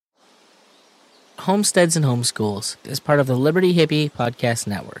Homesteads and Homeschools as part of the Liberty Hippie Podcast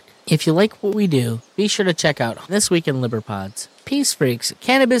Network. If you like what we do, be sure to check out This Week in Liberpods, Peace Freaks,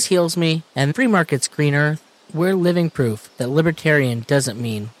 Cannabis Heals Me, and Free Market's Green Earth. We're living proof that libertarian doesn't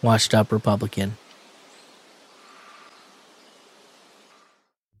mean washed up Republican.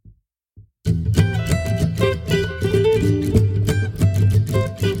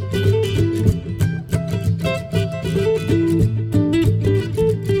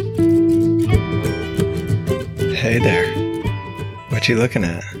 Hey there. What you looking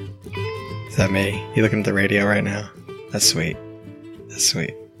at? Is that me? You looking at the radio right now? That's sweet. That's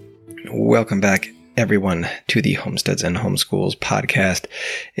sweet. Welcome back, everyone, to the Homesteads and Homeschools podcast.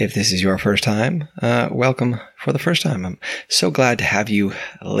 If this is your first time, welcome for the first time. I'm so glad to have you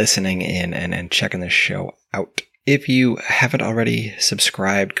listening in and checking this show out. If you haven't already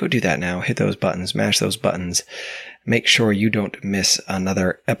subscribed, go do that now. Hit those buttons, mash those buttons. Make sure you don't miss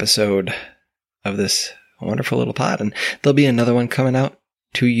another episode of this wonderful little pod, and there'll be another one coming out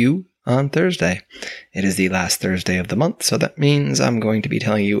to you on Thursday. It is the last Thursday of the month, so that means I'm going to be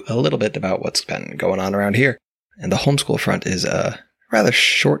telling you a little bit about what's been going on around here. And the homeschool front is rather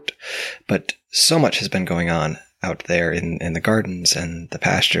short, but so much has been going on out there in the gardens and the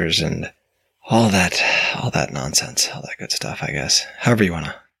pastures and all that nonsense, all that good stuff, I guess. However you want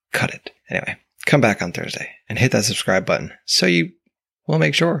to cut it. Anyway, come back on Thursday and hit that subscribe button so you will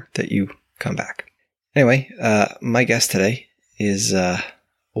make sure that you come back. Anyway, my guest today is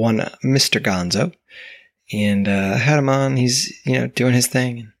one Mr. Gonzo, and I had him on. He's doing his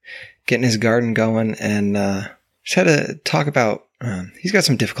thing, and getting his garden going, and just had to talk about. He's got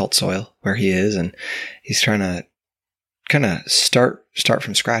some difficult soil where he is, and he's trying to kind of start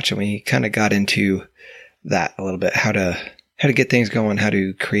from scratch. And we kind of got into that a little bit, how to get things going, how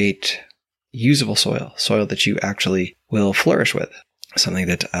to create usable soil that you actually will flourish with. Something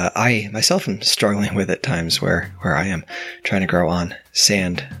that I myself am struggling with at times where I am trying to grow on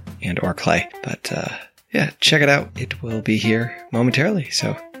sand and or clay. But yeah, check it out. It will be here momentarily.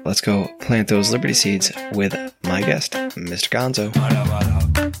 So let's go plant those Liberty seeds with my guest, Mr. Gonzo.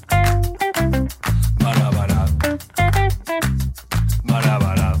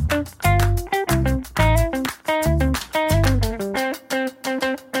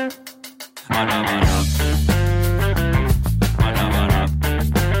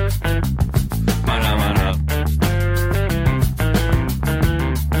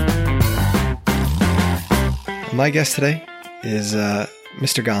 My guest today is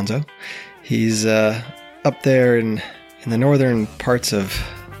Mr. Gonzo. He's up there in the northern parts of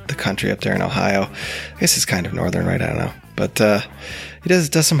the country, up there in Ohio. I guess it's kind of northern, right? I don't know. But he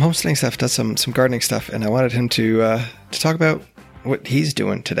does some homesteading stuff, does some gardening stuff, and I wanted him to talk about what he's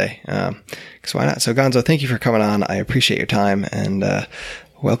doing today. Because why not? So Gonzo, thank you for coming on. I appreciate your time, and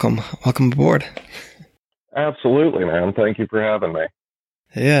welcome aboard. Absolutely, man. Thank you for having me.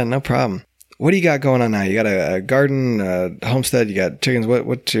 Yeah, no problem. What do you got going on now? You got a garden, a homestead, you got chickens.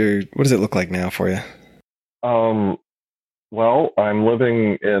 What does it look like now for you? Well, I'm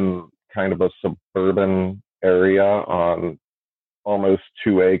living in kind of a suburban area on almost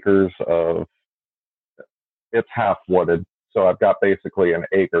 2 acres of, it's half wooded. So I've got basically an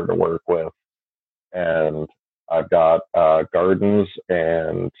acre to work with, and I've got gardens,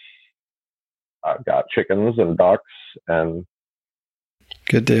 and I've got chickens and ducks, and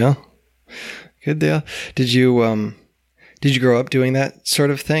good deal. Good deal. Did you grow up doing that sort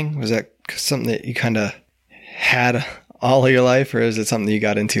of thing? Was that something that you kind of had all of your life, or is it something that you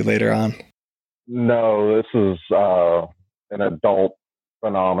got into later on? No, this is an adult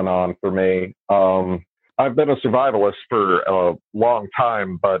phenomenon for me. I've been a survivalist for a long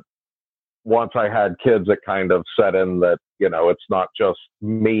time, but once I had kids, it kind of set in that, it's not just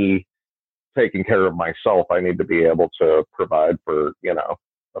me taking care of myself. I need to be able to provide for,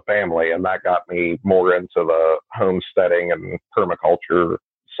 a family, and that got me more into the homesteading and permaculture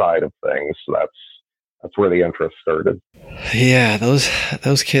side of things. So that's where the interest started. Yeah,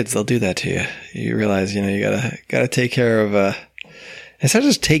 those kids, they'll do that to you. You realize, you gotta take care of. It's not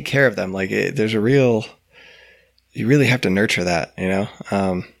just take care of them. Like there's you really have to nurture that.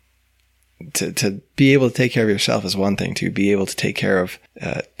 To be able to take care of yourself is one thing. To be able to take care of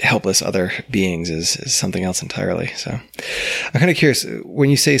helpless other beings is something else entirely. So I'm kind of curious, when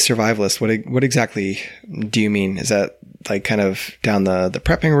you say survivalist, what exactly do you mean? Is that like kind of down the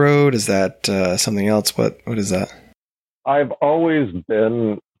prepping road? Is that something else? What is that? I've always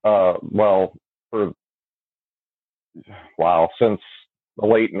been, since the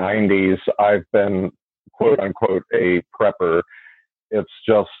late 90s, I've been quote unquote a prepper. It's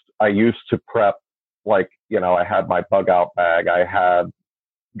just, I used to prep, like, I had my bug out bag, I had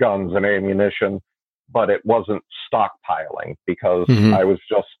guns and ammunition, but it wasn't stockpiling because Mhm.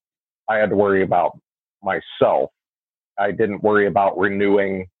 I had to worry about myself. I didn't worry about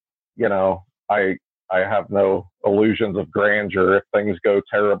renewing, you know, I have no illusions of grandeur. If things go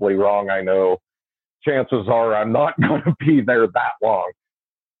terribly wrong, I know chances are I'm not going to be there that long.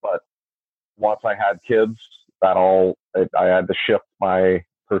 But once I had kids, I had to shift my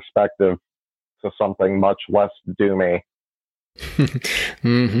perspective to something much less doomy.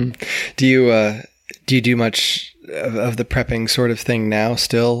 Hmm. Do you do much of the prepping sort of thing now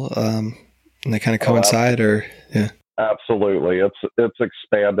still? And they kind of coincide, or yeah? Absolutely, it's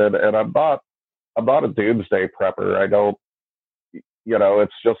expanded, and I'm not a doomsday prepper. I don't,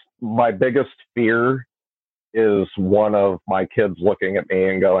 it's just my biggest fear is one of my kids looking at me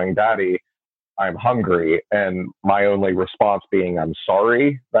and going, "Daddy, I'm hungry," and my only response being, "I'm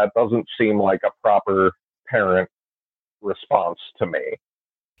sorry." That doesn't seem like a proper parent response to me.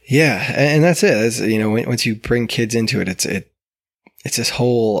 Yeah, and that's it. Once you bring kids into it, it's this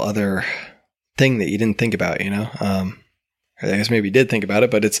whole other thing that you didn't think about. I guess maybe you did think about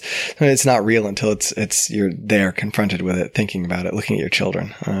it, but it's not real until it's you're there confronted with it, thinking about it, looking at your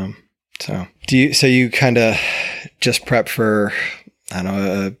children. So you kind of just prep for, I don't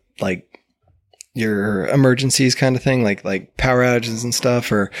know, like your emergencies kind of thing, like power outages and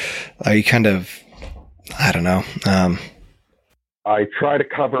stuff, or are you kind of, I don't know. I try to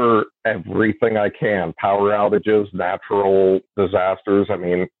cover everything I can: power outages, natural disasters. I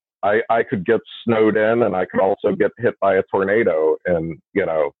mean, I could get snowed in, and I could also get hit by a tornado in,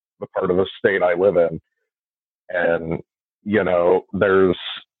 the part of the state I live in. And,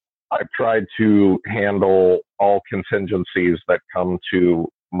 I've tried to handle all contingencies that come to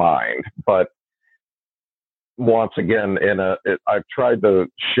mind. But once again, I've tried to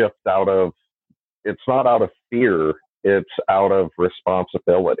shift it's not out of fear, it's out of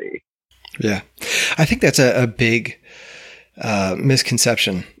responsibility. Yeah. I think that's a big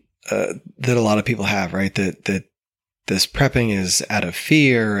misconception that a lot of people have, right? That this prepping is out of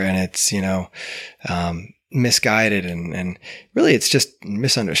fear, and it's, misguided, and really it's just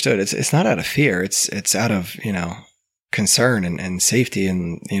misunderstood. It's not out of fear. It's out of, concern and safety,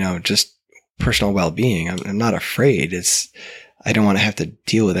 and, just personal well-being. I'm not afraid. I don't want to have to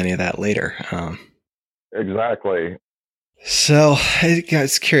deal with any of that later. Exactly. So I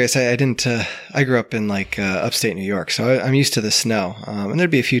was curious. I didn't. I grew up in upstate New York, so I'm used to the snow. And there'd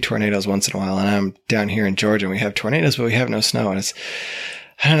be a few tornadoes once in a while. And I'm down here in Georgia, and we have tornadoes, but we have no snow. And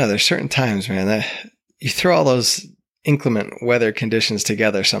I don't know. There's certain times, man, that you throw all those inclement weather conditions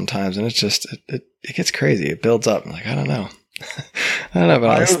together sometimes, and it's just it gets crazy. It builds up. I'm like, I don't know. I don't know about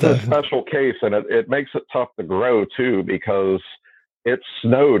all this stuff. It's a special case, and it makes it tough to grow too, because it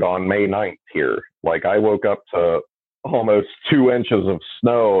snowed on May 9th here. Like, I woke up to almost 2 inches of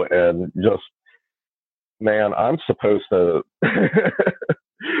snow, and just, man, I'm supposed to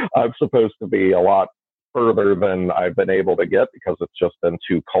be a lot further than I've been able to get, because it's just been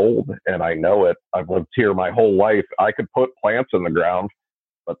too cold, and I know it. I've lived here my whole life. I could put plants in the ground,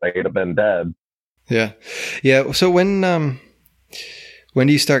 but they'd have been dead. Yeah. So when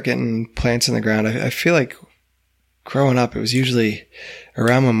do you start getting plants in the ground? I feel like growing up, it was usually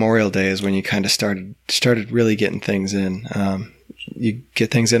around Memorial Day is when you kind of started really getting things in. You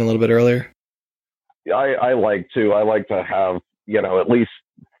get things in a little bit earlier? I like to have, at least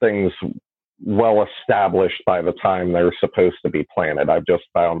things well established by the time they're supposed to be planted. I've just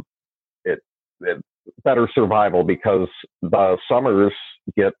found it better survival, because the summers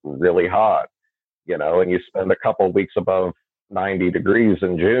get really hot, and you spend a couple of weeks above 90 degrees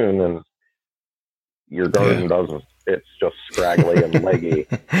in June, and your garden it's just scraggly and leggy.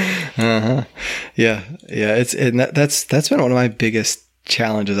 Uh-huh. Yeah. That's been one of my biggest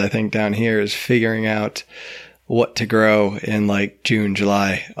challenges, I think, down here, is figuring out what to grow in June,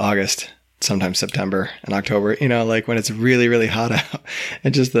 July, August, sometimes September and October, when it's really, really hot out,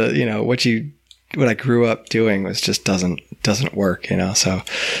 and just what I grew up doing just doesn't work, so.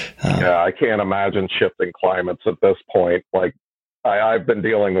 Yeah, I can't imagine shifting climates at this point. I've been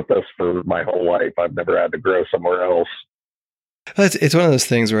dealing with this for my whole life. I've never had to grow somewhere else. It's one of those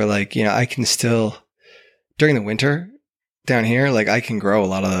things where I can still, during the winter down here, I can grow a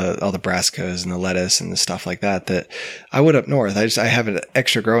lot of all the brassicas and the lettuce and the stuff like that I would up north. I have an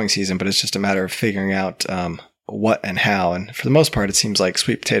extra growing season, but it's just a matter of figuring out what and how. And for the most part, it seems like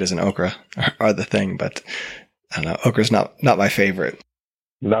sweet potatoes and okra are the thing, but I don't know. Okra's not my favorite.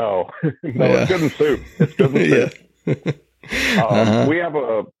 No, It's good in soup. It's good in soup. Uh-huh. We have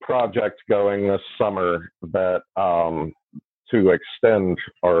a project going this summer that to extend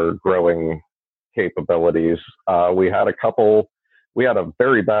our growing capabilities. We had a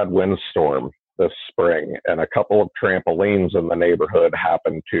very bad windstorm this spring, and a couple of trampolines in the neighborhood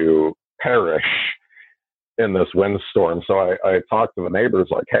happened to perish in this windstorm. So I talked to the neighbors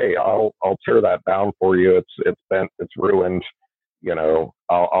like, hey, I'll tear that down for you. It's bent, it's ruined.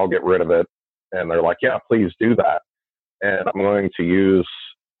 I'll get rid of it. And they're like, yeah, please do that. And I'm going to use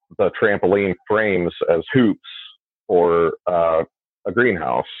the trampoline frames as hoops for a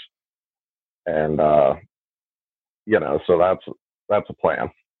greenhouse. And, so that's a plan.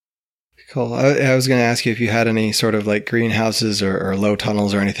 Cool. I was going to ask you if you had any sort of like greenhouses or low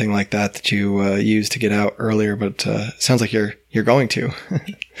tunnels or anything like that you use to get out earlier, but it sounds like you're going to.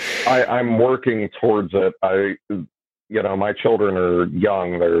 I'm working towards it. My children are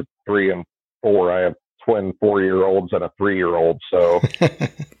young. They're 3 and 4. I have twin 4-year-olds and a 3-year-old. So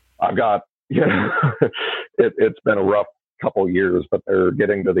I've got, it's been a rough couple years, but they're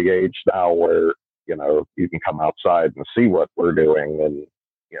getting to the age now where, you can come outside and see what we're doing and,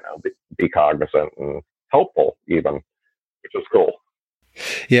 be cognizant and helpful even, which is cool.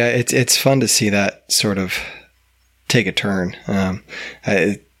 Yeah. It's fun to see that sort of take a turn.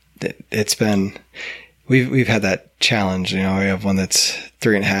 It's been, we've had that challenge, we have one that's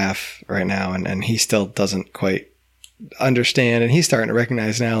 3.5 right now and he still doesn't quite understand. And he's starting to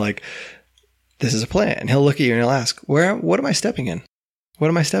recognize now, like, this is a plant, and he'll look at you and he'll ask, what am I stepping in? What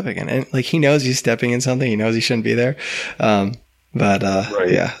am I stepping in? And like, he knows he's stepping in something. He knows he shouldn't be there.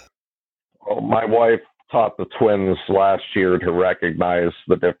 Right. Yeah. Well, my wife taught the twins last year to recognize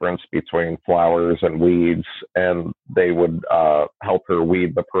the difference between flowers and weeds, and they would help her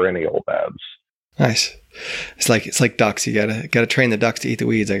weed the perennial beds. Nice. It's like ducks. You gotta train the ducks to eat the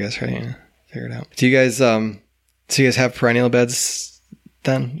weeds, I guess, right? Figure it out. Do you guys have perennial beds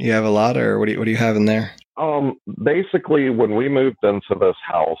then? You have a lot, or what do you have in there? Basically, when we moved into this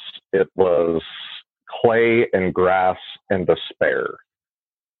house, it was clay and grass and despair.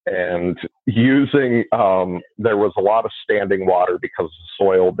 And using, there was a lot of standing water because the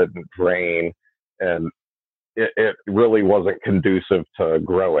soil didn't drain, and it really wasn't conducive to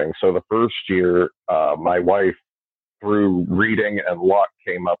growing. So the first year, my wife, through reading and luck,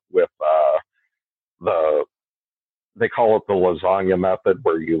 came up with they call it the lasagna method,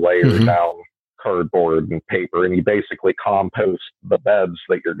 where you layer down cardboard and paper, and you basically compost the beds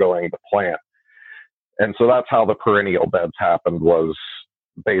that you're going to plant. And so that's how the perennial beds happened, was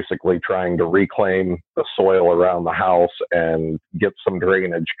basically trying to reclaim the soil around the house and get some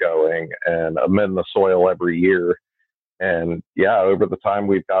drainage going and amend the soil every year. And yeah, over the time,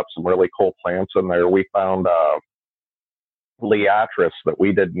 we've got some really cool plants in there. We found Liatris that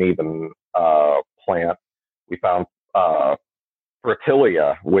we didn't even plant. We found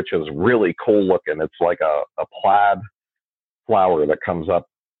Fritilia, which is really cool looking. It's like a plaid flower that comes up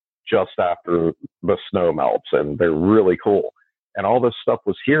just after the snow melts, and they're really cool. And all this stuff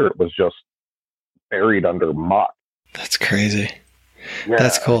was here. It was just buried under muck. That's crazy. Yeah.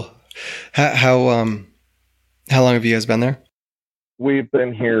 That's cool. How long have you guys been there? We've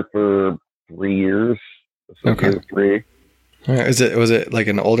been here for 3 years. Okay. Year 3. All right. Was it like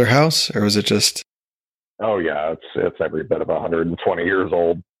an older house, or was it just? Oh yeah, it's every bit of 120 years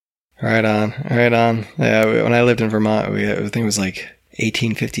old. Right on. Yeah, when I lived in Vermont, I think it was like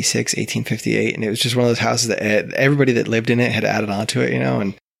 1856, 1858, and it was just one of those houses that everybody that lived in it had added onto it,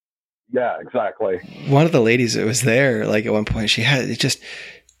 and yeah, exactly. One of the ladies that was there, like at one point, she had it just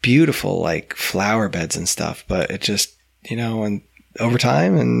beautiful like flower beds and stuff, but it just and over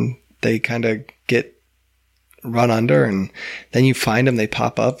time, and they kind of get run under, and then you find them, they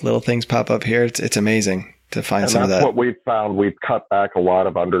pop up, little things pop up here. It's amazing to find some of that. That's what we've found. We've cut back a lot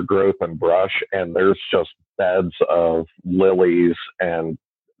of undergrowth and brush, and there's just beds of lilies, and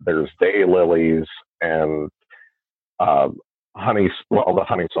there's daylilies and the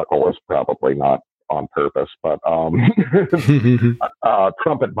honeysuckle was probably not on purpose, but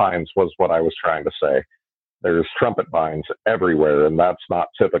trumpet vines was what I was trying to say. There's trumpet vines everywhere, and that's not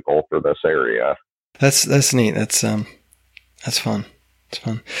typical for this area. That's neat. That's fun. It's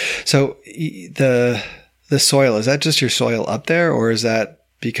fun. So the soil, is that just your soil up there, or is that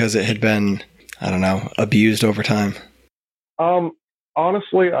because it had been, I don't know, abused over time?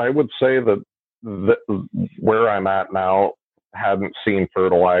 Honestly, I would say that where I'm at now hadn't seen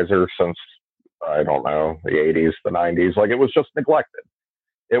fertilizer since, I don't know, the 80s, the 90s. Like, it was just neglected.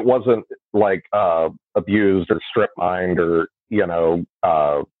 It wasn't like abused or strip mined or,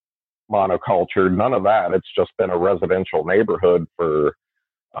 monocultured, none of that. It's just been a residential neighborhood for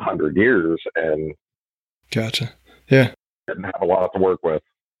 100 years, and gotcha. Yeah, didn't have a lot to work with.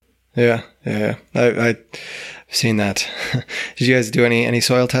 Yeah. I've seen that. Did you guys do any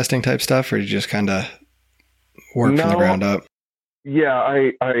soil testing type stuff, or did you just kind of work from the ground up? Yeah,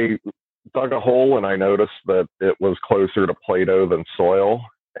 I dug a hole and I noticed that it was closer to Play-Doh than soil.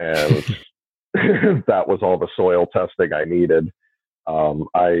 And that was all the soil testing I needed.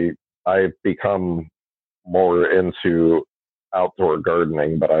 I've become more into outdoor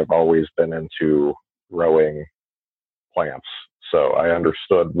gardening, but I've always been into growing plants. So I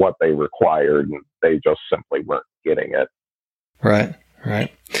understood what they required and they just simply weren't getting it. Right.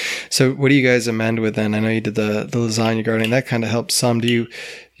 So what do you guys amend with then? I know you did the lasagna gardening. That kind of helped some. Do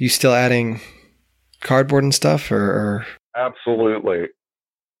you still adding cardboard and stuff or? Absolutely.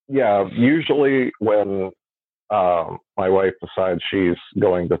 Yeah. Usually when my wife decides she's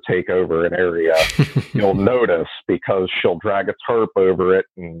going to take over an area, you'll notice because she'll drag a tarp over it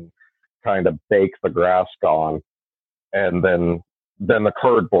and kind of bake the grass gone. And then the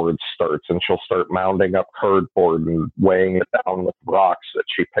cardboard starts, and she'll start mounding up cardboard and weighing it down with rocks that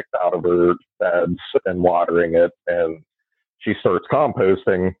she picked out of her beds and watering it. And she starts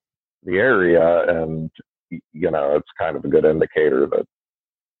composting the area, and it's kind of a good indicator that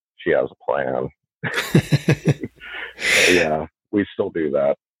she has a plan. Yeah, we still do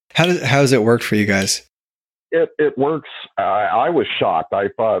that. How does it work for you guys? It works. I was shocked. I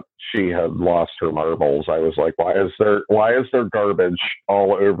thought she had lost her marbles. I was like, why is there garbage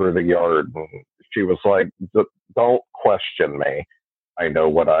all over the yard? And she was like, don't question me. I know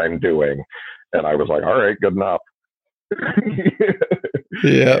what I'm doing. And I was like, all right, good enough.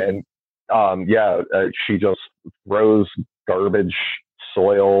 Yeah. And she just throws garbage,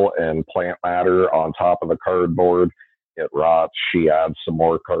 soil, and plant matter on top of the cardboard. It rots. She adds some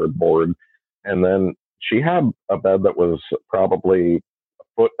more cardboard. And then she had a bed that was probably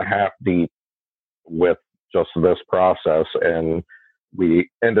 1.5 feet deep with just this process. And we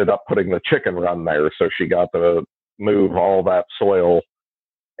ended up putting the chicken run there. So she got to move all that soil.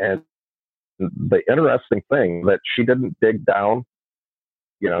 And the interesting thing that she didn't dig down,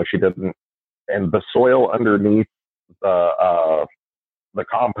 she didn't, and the soil underneath the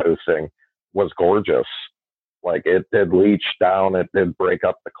composting was gorgeous. Like it did leach down, it did break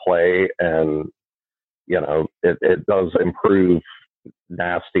up the clay, and it does improve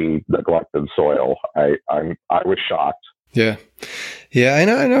nasty, neglected soil. I was shocked. Yeah. I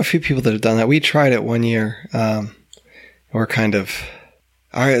know a few people that have done that. We tried it one year. We're kind of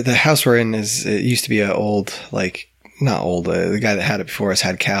the house we're in it used to be an old, not old. The guy that had it before us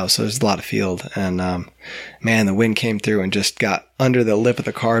had cows, so there's a lot of field. And man, the wind came through and just got under the lip of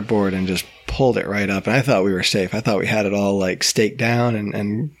the cardboard and just pulled it right up. And I thought we were safe. I thought we had it all staked down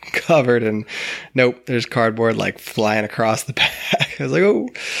and covered. And nope, there's cardboard flying across the back. I was like, oh,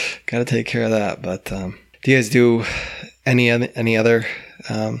 gotta take care of that. But do you guys do any other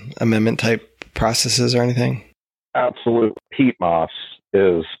amendment type processes or anything? Absolute. Peat moss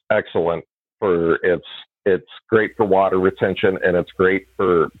is excellent for it's great for water retention, and it's great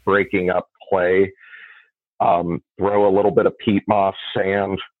for breaking up clay. Throw a little bit of peat moss,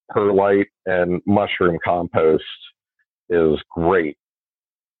 sand, perlite, and mushroom compost is great.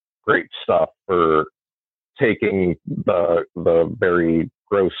 Great stuff for taking the very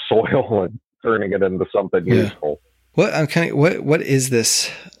gross soil and turning it into something useful. What is this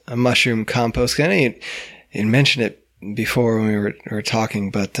mushroom compost? I know you mentioned it before when we were talking,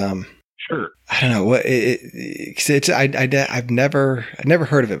 but sure. I don't know what I've never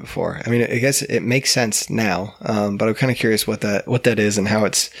heard of it before. I mean, I guess it makes sense now, but I'm kind of curious what that is and how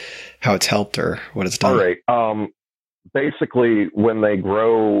it's helped or what it's done. All right. Basically, when they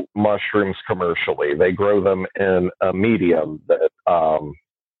grow mushrooms commercially, they grow them in a medium that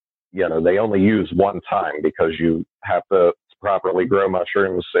they only use one time, because you have to properly grow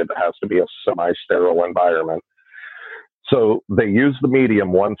mushrooms. It has to be a semi-sterile environment. So they use the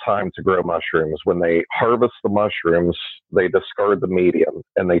medium one time to grow mushrooms. When they harvest the mushrooms, they discard the medium,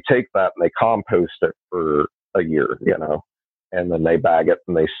 and they take that and they compost it for a year, and then they bag it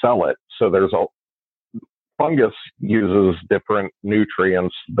and they sell it. So fungus uses different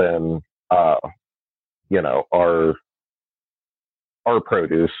nutrients than, our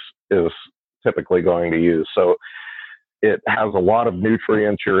produce is typically going to use. So it has a lot of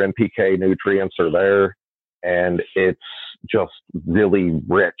nutrients. Your NPK nutrients are there. And it's just really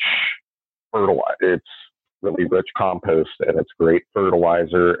rich fertilizer. It's really rich compost, and it's great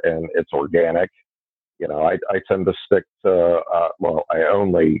fertilizer, and it's organic. I tend to stick to, I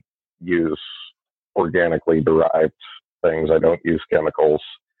only use organically derived things. I don't use chemicals.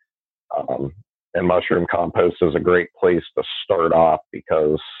 And mushroom compost is a great place to start off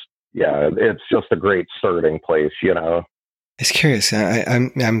because, it's just a great starting place, It's curious.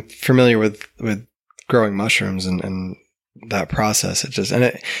 I'm familiar with growing mushrooms and that process.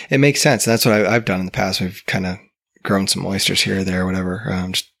 It makes sense. That's what I've done in the past. We've kind of grown some oysters here or there, or whatever,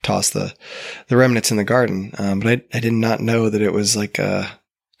 just toss the remnants in the garden. But I did not know that it was like a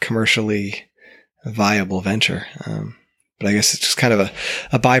commercially viable venture. But I guess it's just kind of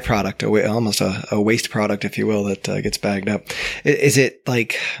a byproduct, almost a waste product, if you will, that gets bagged up. Is it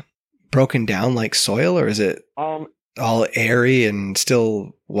like broken down like soil, or is it all airy and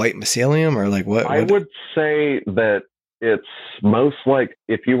still white mycelium, or like what? I would say that it's most like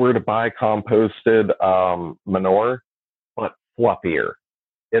if you were to buy composted manure, but fluffier.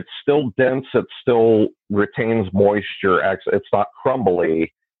 It's still dense. It still retains moisture. It's not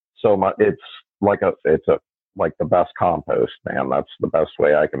crumbly so much. It's like like the best compost, man. That's the best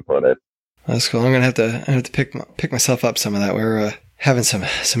way I can put it. That's cool. I'm gonna have to pick myself up some of that. We're having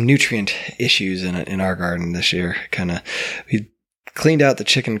some nutrient issues in our garden this year. We cleaned out the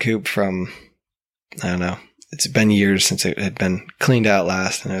chicken coop from, I don't know. It's been years since it had been cleaned out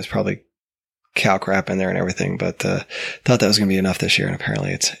last, and it was probably cow crap in there and everything. But thought that was gonna be enough this year, and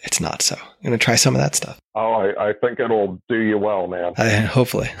apparently it's not. So I'm gonna try some of that stuff. Oh, I think it'll do you well, man.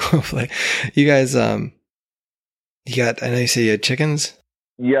 Hopefully. You guys, I know you say you had chickens.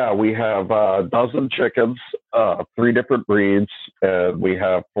 Yeah, we have a dozen chickens, 3 different breeds, and we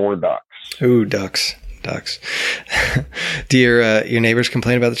have 4 ducks. Ooh, ducks. Do your neighbors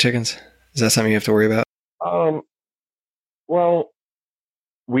complain about the chickens? Is that something you have to worry about? Well,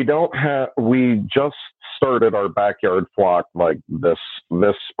 we just started our backyard flock like this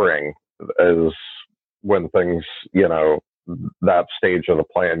spring is when things, that stage of the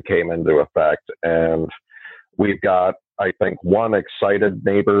plan came into effect. And we've got, I think, one excited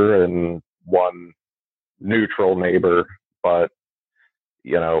neighbor and one neutral neighbor, but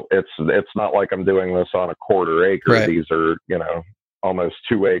it's not like I'm doing this on a quarter acre. Right. These are, almost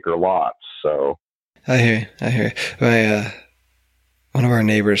 2 acre lots. So I hear you. My one of our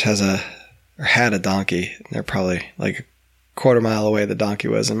neighbors had a donkey. They're probably like a quarter mile away. The donkey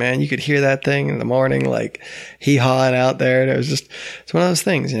was, and man, you could hear that thing in the morning, like hee-hawing out there. And it's one of those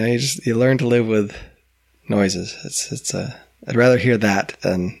things, you learn to live with noises. I'd rather hear that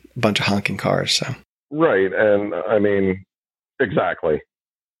than a bunch of honking cars. So right, and I mean, exactly.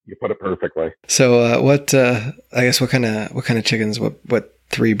 You put it perfectly. So, what kind of chickens? What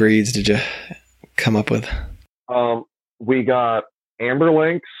 3 breeds did you come up with? We got Amber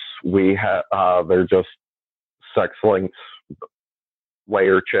Lynx. We have they're just sex-linked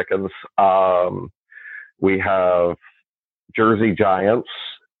layer chickens. We have Jersey Giants,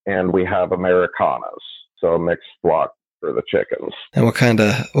 and we have Americanas. So a mixed flock for the chickens. And what kind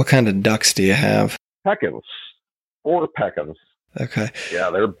of ducks do you have? Peckins. 4 Peckins. Okay. Yeah,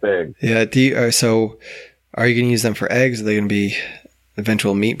 they're big. Yeah. So are you going to use them for eggs? Are they going to be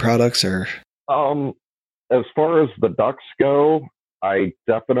eventual meat products, or? As far as the ducks go, I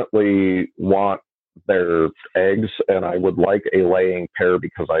definitely want their eggs, and I would like a laying pair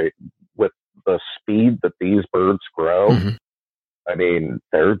because with the speed that these birds grow, mm-hmm. I mean,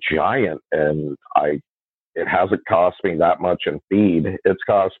 they're giant, and it hasn't cost me that much in feed. It's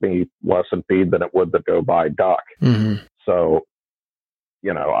cost me less in feed than it would to go buy duck. Mm-hmm. So,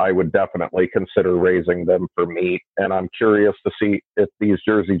 I would definitely consider raising them for meat. And I'm curious to see if these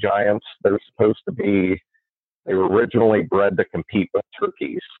Jersey Giants, they were originally bred to compete with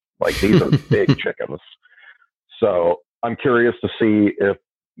turkeys. Like, these are big chickens. So I'm curious to see if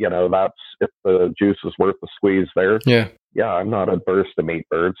the juice is worth the squeeze there. Yeah. Yeah, I'm not adverse to meat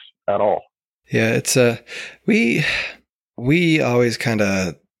birds at all. Yeah, it's we always kind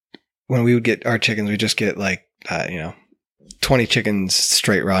of, when we would get our chickens, we just get like 20 chickens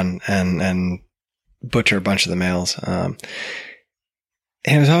straight run and butcher a bunch of the males. And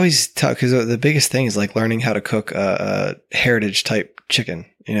it was always tough because the biggest thing is like learning how to cook a heritage type chicken.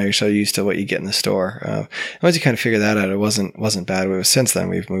 You're so used to what you get in the store. Once you kind of figure that out, it wasn't bad. But since then,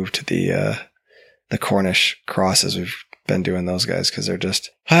 we've moved to the Cornish crosses. We've been doing those guys because they're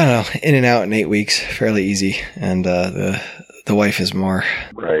just, I don't know, in and out in 8 weeks, fairly easy. And the wife is more.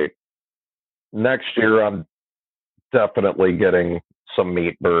 Right. Next year, I'm definitely getting some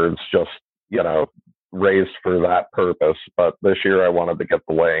meat birds, just, raised for that purpose. But this year I wanted to get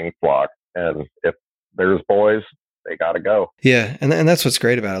the laying flock. And if there's boys, they got to go. Yeah. And that's what's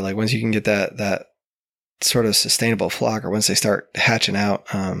great about it. Like once you can get that sort of sustainable flock, or once they start hatching out,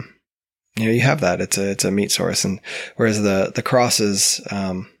 you have that. It's a meat source. And whereas the crosses,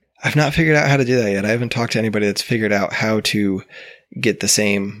 I've not figured out how to do that yet. I haven't talked to anybody that's figured out how to get the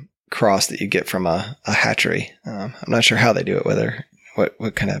same cross that you get from a hatchery. I'm not sure how they do it, whether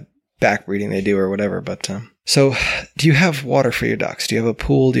what kind of backbreeding they do or whatever. But so do you have water for your ducks? Do you have a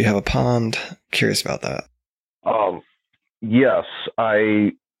pool? Do you have a pond? Curious about that. Yes,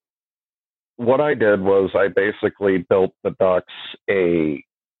 what I did was I basically built the ducks a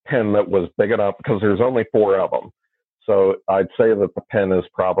pen that was big enough, because there's only 4 of them. So I'd say that the pen is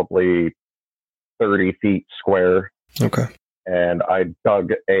probably 30 feet square. Okay. And I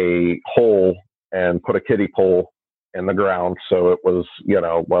dug a hole and put a kiddie pool in the ground, so it was,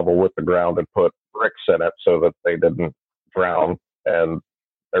 level with the ground, and put bricks in it so that they didn't drown, and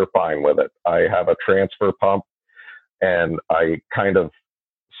they're fine with it. I have a transfer pump, and I'm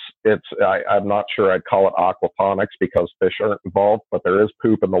not sure I'd call it aquaponics because fish aren't involved, but there is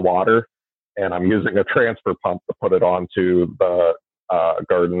poop in the water, and I'm using a transfer pump to put it onto the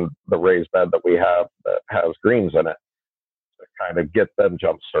garden, the raised bed that we have that has greens in it, to kind of get them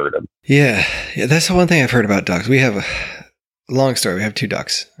jump started. Yeah, that's the one thing I've heard about ducks. We have long story. We have 2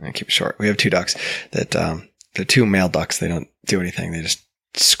 ducks. I keep it short. We have 2 ducks that they're 2 male ducks. They don't do anything. They just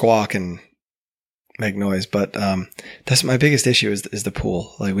squawk and make noise. But that's my biggest issue is the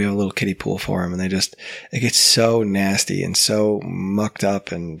pool. Like, we have a little kiddie pool for them, and it gets so nasty and so mucked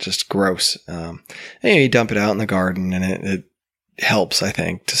up and just gross. And you dump it out in the garden, and it helps, I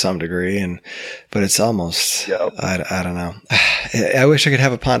think, to some degree. But it's almost, I don't know. I wish I could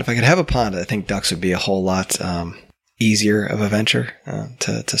have a pond. If I could have a pond, I think ducks would be a whole lot easier of a venture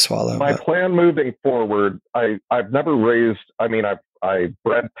to swallow. My plan moving forward, I've never raised, I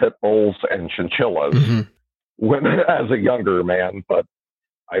bred pit bulls and chinchillas when as a younger man, but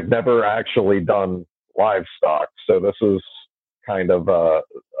I've never actually done livestock. So this is kind of a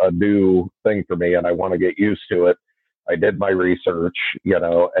new thing for me, and I want to get used to it. I did my research,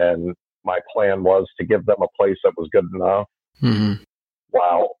 and my plan was to give them a place that was good enough.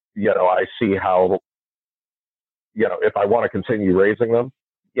 While, I see how, if I want to continue raising them,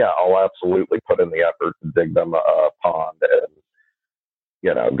 I'll absolutely put in the effort to dig them a pond and,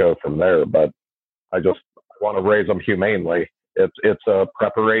 go from there. But I want to raise them humanely. It's a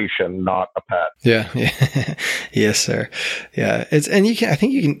preparation, not a pet. Yeah. Yes, sir. Yeah.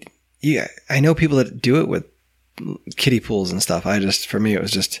 I know people that do it with kiddie pools and stuff. For me,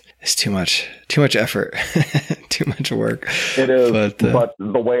 it's too much effort, too much work. It is. But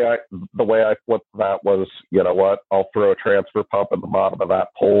the way I flipped that was, I'll throw a transfer pump at the bottom of that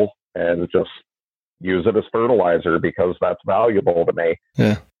pool and just use it as fertilizer, because that's valuable to me.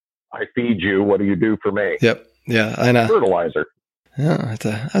 Yeah. I feed you. What do you do for me? Yep. Yeah. I know. Fertilizer. Yeah. I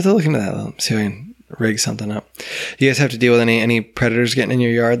have to look into that. See if I can rig something up. Do you guys have to deal with any predators getting in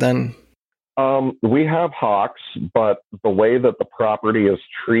your yard then? We have hawks, but the way that the property is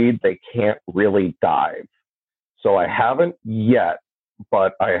treed, they can't really dive. So I haven't yet,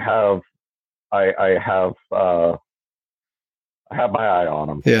 but I have my eye on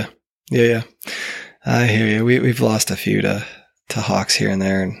them. Yeah. I hear you. We've lost a few to hawks here and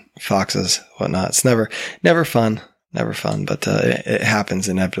there, and foxes, whatnot. It's never fun, but it happens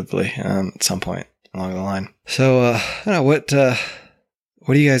inevitably at some point along the line. So I don't know what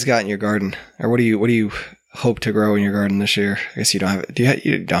do you guys got in your garden, or what do you hope to grow in your garden this year? I guess you don't have it.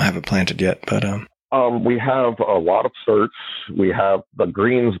 You don't have it planted yet, but we have a lot of certs. We have the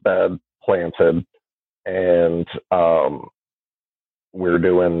greens bed planted, and we're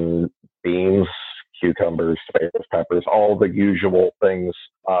doing beans, cucumbers, tomatoes, peppers, all the usual things.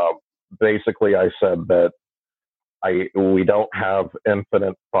 Basically, I said that we don't have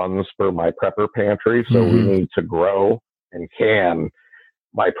infinite funds for my prepper pantry, so we need to grow and can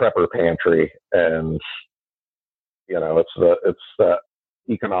my prepper pantry, and it's the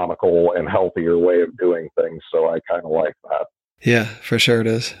economical and healthier way of doing things. So I kind of like that. Yeah, for sure it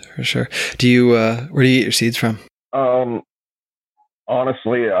is. For sure. Do you where do you get your seeds from?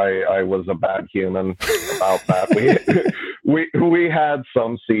 Honestly, I was a bad human about that. We had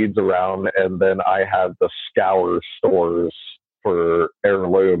some seeds around, and then I had to scour stores for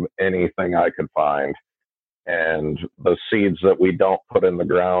heirloom anything I could find. And the seeds that we don't put in the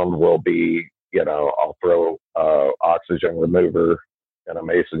ground will be, I'll throw oxygen remover in a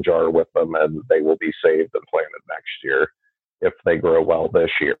mason jar with them, and they will be saved and planted next year if they grow well this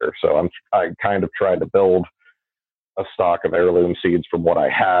year. So I kind of tried to build a stock of heirloom seeds from what I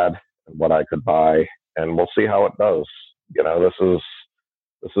had and what I could buy, and we'll see how it does.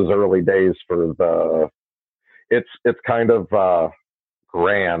 This is early days for it's kind of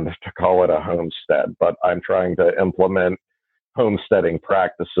grand to call it a homestead, but I'm trying to implement homesteading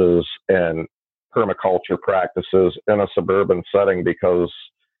practices and permaculture practices in a suburban setting, because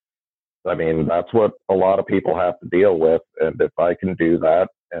that's what a lot of people have to deal with. And if I can do that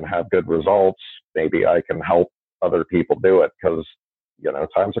and have good results, maybe I can help other people do it, because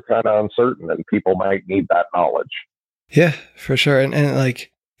times are kind of uncertain and people might need that knowledge. Yeah, for sure. And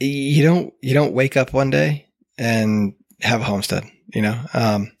like, you don't wake up one day and have a homestead.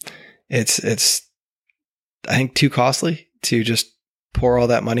 It's I think too costly to just pour all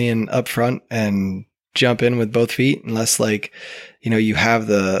that money in up front and jump in with both feet unless like, you have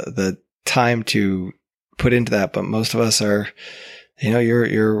the time to put into that. But most of us are,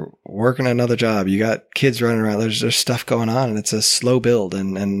 you're working another job. You got kids running around. There's stuff going on and it's a slow build.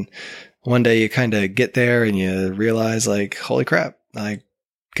 And one day you kind of get there and you realize like, holy crap, I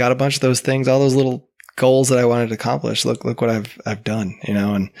got a bunch of those things, all those little goals that I wanted to accomplish. Look what I've done,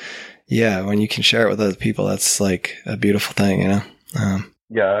 and yeah, when you can share it with other people, that's like a beautiful thing,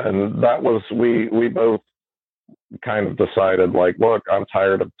 Yeah. And that was, we both kind of decided like, look, I'm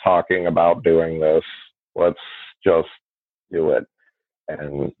tired of talking about doing this. Let's just do it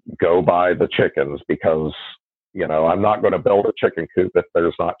and go buy the chickens because, I'm not going to build a chicken coop if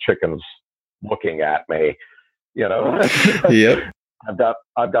there's not chickens looking at me, Yep.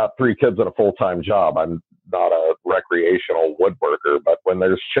 I've got 3 kids and a full-time job. I'm not a recreational woodworker, but when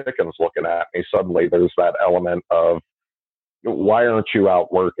there's chickens looking at me, suddenly there's that element of, why aren't you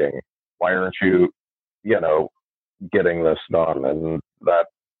out working? Why aren't you, getting this done? And that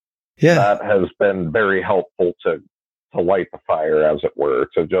has been very helpful to light the fire, as it were,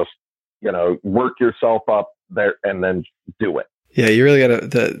 to just, work yourself up there and then do it. Yeah. You really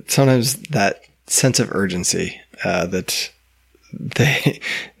gotta, sometimes that sense of urgency, that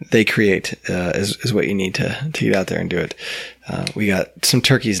they create, is what you need to get out there and do it. We got some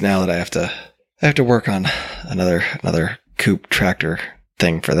turkeys now that I have to work on another coop tractor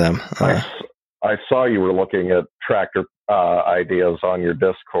thing for them. I saw you were looking at tractor ideas on your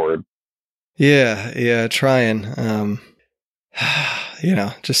Discord. Yeah, trying.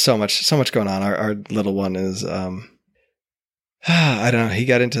 Just so much going on. Our little one is, I don't know. He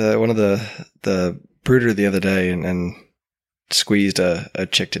got into one of the brooder the other day and squeezed a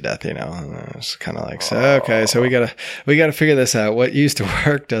chick to death, and I was kind of like, okay, so we gotta figure this out. What used to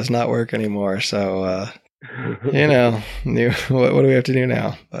work does not work anymore. So, what do we have to do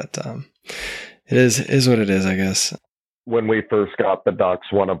now? But, it is what it is, I guess. When we first got the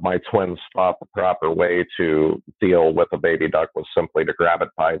ducks, one of my twins thought the proper way to deal with a baby duck was simply to grab it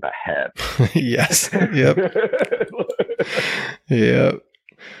by the head. Yes. Yep. Yep.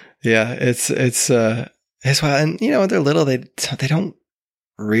 Yeah. It's well, and when they're little, they don't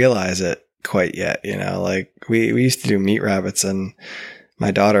realize it quite yet. Like we used to do meat rabbits, and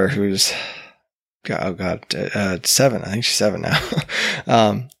my daughter, who's 7, I think she's 7 now.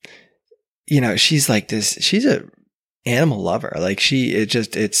 She's like this. She's a animal lover. Like she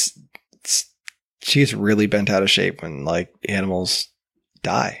gets really bent out of shape when like animals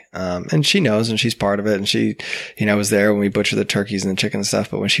die. And she knows, and she's part of it. And she, was there when we butchered the turkeys and the chicken and stuff.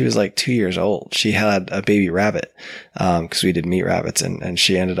 But when she was like 2 years old, she had a baby rabbit, cause we did meat rabbits, and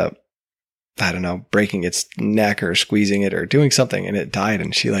she ended up, I don't know, breaking its neck or squeezing it or doing something, and it died,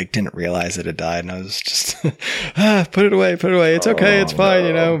 and she like didn't realize that it died. And I was just, put it away. It's okay. It's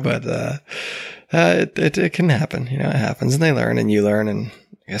fine, but, it can happen, it happens, and they learn, and you learn, and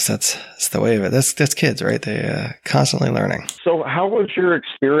I guess that's the way of it. That's kids, right? They constantly learning. So how was your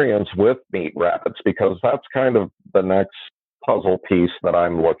experience with meat rabbits? Because that's kind of the next puzzle piece that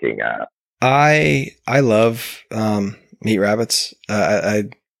I'm looking at. I love meat rabbits.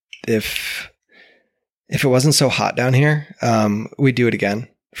 If it wasn't so hot down here, we'd do it again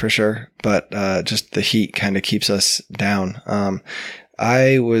for sure. But just the heat kind of keeps us down.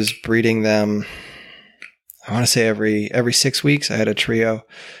 I was breeding them, I want to say every 6 weeks. I had a trio.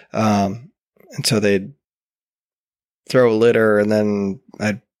 And so they'd throw a litter, and then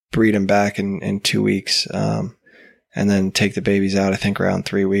I'd breed them back in 2 weeks. And then take the babies out, I think around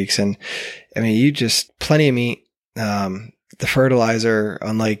 3 weeks. And I mean, you just plenty of meat. The fertilizer,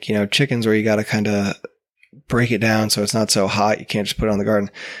 unlike, chickens where you got to kind of break it down so it's not so hot, you can't just put it on the garden.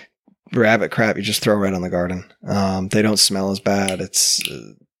 Rabbit crap, you just throw right on the garden. They don't smell as bad. It's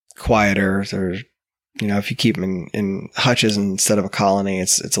quieter. They're, if you keep them in hutches instead of a colony,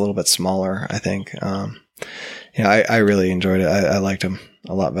 it's a little bit smaller, I think. I really enjoyed it. I liked them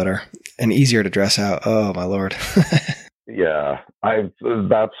a lot better and easier to dress out. Oh my Lord. Yeah.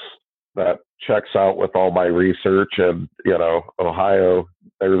 That checks out with all my research, and, Ohio,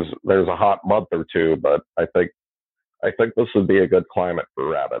 there's a hot month or two, but I think this would be a good climate for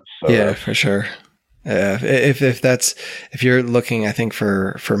rabbits. So. Yeah, for sure. If you're looking, I think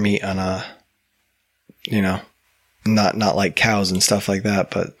for meat on a, not like cows and stuff like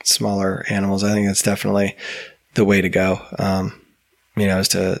that, but smaller animals, I think that's definitely the way to go. Is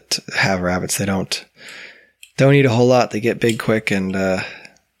to have rabbits. They don't eat a whole lot. They get big quick, and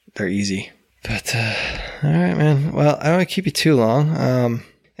they're easy. But all right, man. Well, I don't want to keep you too long.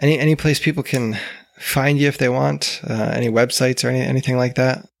 Any place people can find you if they want? Any websites or anything like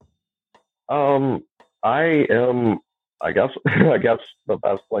that? I am I guess the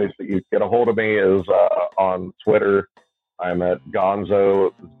best place that you get a hold of me is on Twitter. I'm at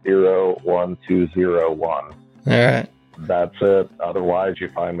Gonzo01201. All right. That's it. Otherwise, you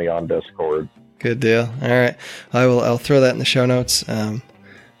find me on Discord. Good deal. All right. I'll throw that in the show notes. I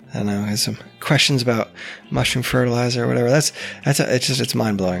don't know. I have some questions about mushroom fertilizer or whatever. It's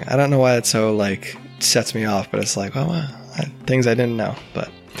mind blowing. I don't know why it so like sets me off, but it's like, things I didn't know. But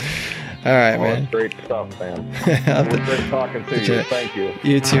all right, man. Great stuff, man. It was great talking to you. Thank you.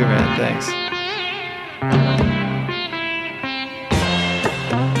 You too, man. Thanks.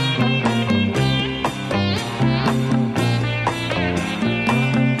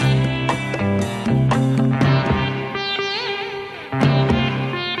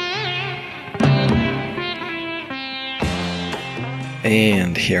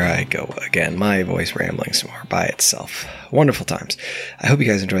 And here I go again, my voice rambling some more by itself. Wonderful times. I hope you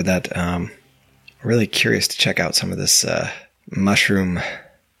guys enjoyed that. Really curious to check out some of this mushroom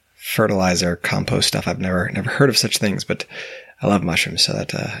fertilizer compost stuff. I've never heard of such things, but I love mushrooms, so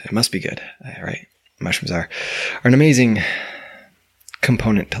that it must be good, right? Mushrooms are an amazing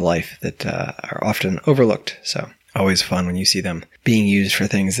component to life that are often overlooked. So always fun when you see them being used for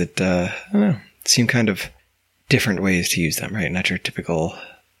things that I don't know, seem kind of different ways to use them, right? Not your typical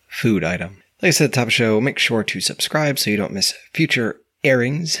food item. Like I said at the top of the show, make sure to subscribe so you don't miss future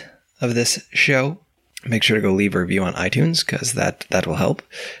airings of this show. Make sure to go leave a review on iTunes because that will help.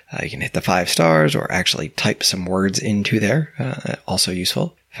 You can hit the 5 stars or actually type some words into there. Also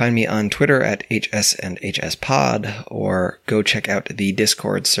useful. Find me on Twitter at HS and HS Pod, or go check out the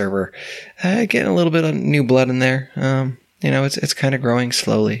Discord server. Getting a little bit of new blood in there. It's kind of growing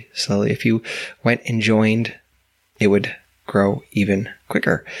slowly. If you went and joined, it would grow even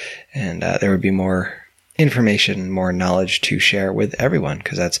quicker, and there would be more information, more knowledge to share with everyone,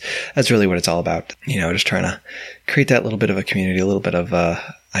 because that's really what it's all about. Just trying to create that little bit of a community, a little bit of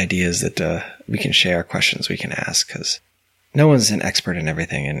ideas that we can share, questions we can ask, because no one's an expert in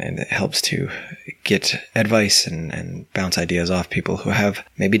everything, and it helps to get advice and bounce ideas off people who have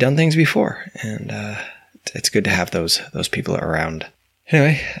maybe done things before, and it's good to have those people around.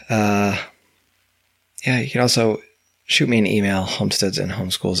 Anyway, you can also shoot me an email,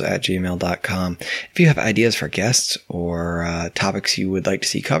 homesteadsandhomeschools@gmail.com. If you have ideas for guests or topics you would like to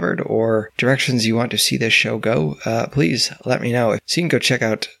see covered or directions you want to see this show go, please let me know. So you can go check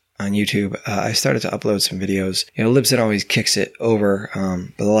out on YouTube. I started to upload some videos. Libsyn always kicks it over,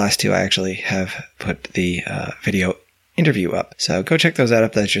 but the last 2 I actually have put the video interview up. So go check those out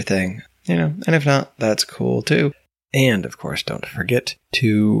if that's your thing. And if not, that's cool too. And of course, don't forget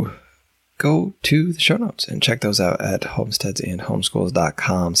to go to the show notes and check those out at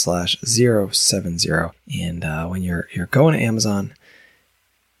homesteadsandhomeschools.com/070. And when you're going to Amazon,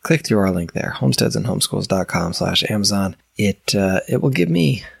 click through our link there, homesteadsandhomeschools.com/Amazon. It will give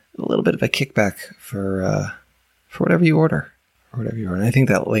me a little bit of a kickback for whatever you order. And I think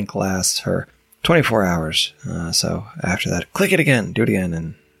that link lasts for 24 hours. So after that, click it again, do it again,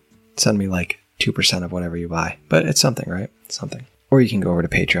 and send me like 2% of whatever you buy. But it's something, right? It's something. Or you can go over to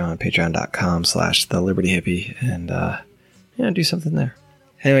Patreon, patreon.com/thelibertyhippie, and do something there.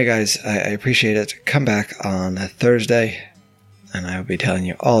 Anyway, guys, I appreciate it. Come back on Thursday, and I will be telling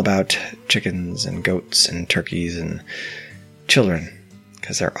you all about chickens and goats and turkeys and children,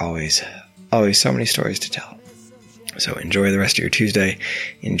 because there are always so many stories to tell. So enjoy the rest of your Tuesday,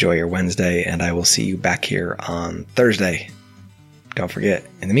 enjoy your Wednesday, and I will see you back here on Thursday. Don't forget,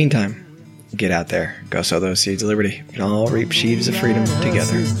 in the meantime, get out there. Go sow those seeds of liberty. We can all reap sheaves of freedom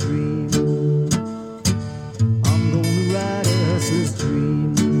together. I'm gonna ride us his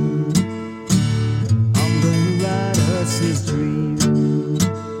dream. I'm gonna ride us his dream.